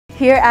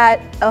Here at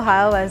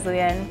Ohio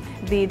Wesleyan,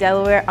 the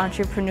Delaware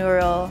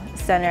Entrepreneurial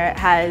Center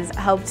has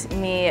helped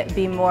me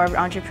be more of an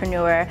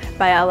entrepreneur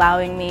by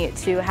allowing me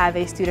to have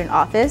a student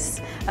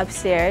office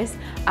upstairs.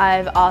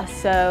 I've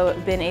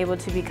also been able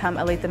to become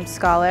a Latham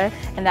Scholar,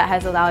 and that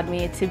has allowed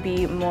me to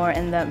be more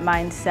in the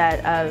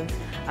mindset of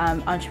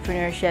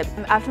entrepreneurship.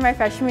 After my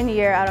freshman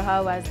year at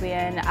Ohio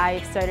Wesleyan,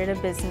 I started a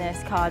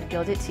business called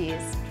Gilded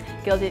Teas.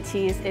 Gilded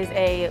Teas is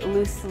a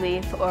loose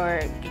leaf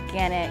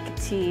organic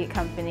tea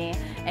company,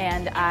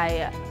 and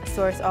I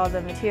source all the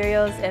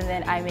materials and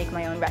then I make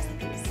my own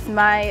recipes.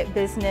 My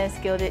business,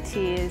 Gilded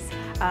Teas,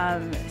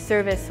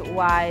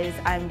 service-wise,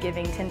 I'm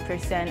giving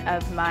 10%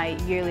 of my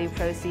yearly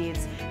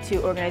proceeds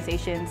to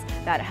organizations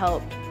that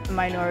help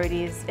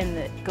minorities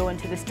go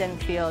into the STEM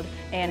field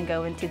and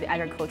go into the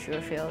agricultural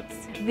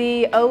fields.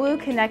 The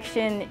OWU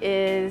Connection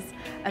is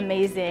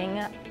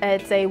amazing.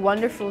 It's a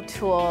wonderful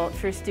tool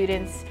for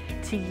students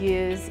to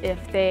use if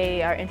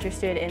they are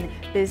interested in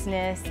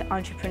business,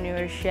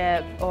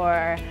 entrepreneurship,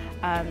 or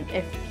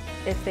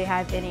if they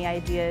have any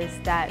ideas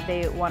that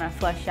they want to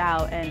flesh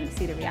out and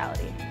see the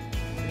reality.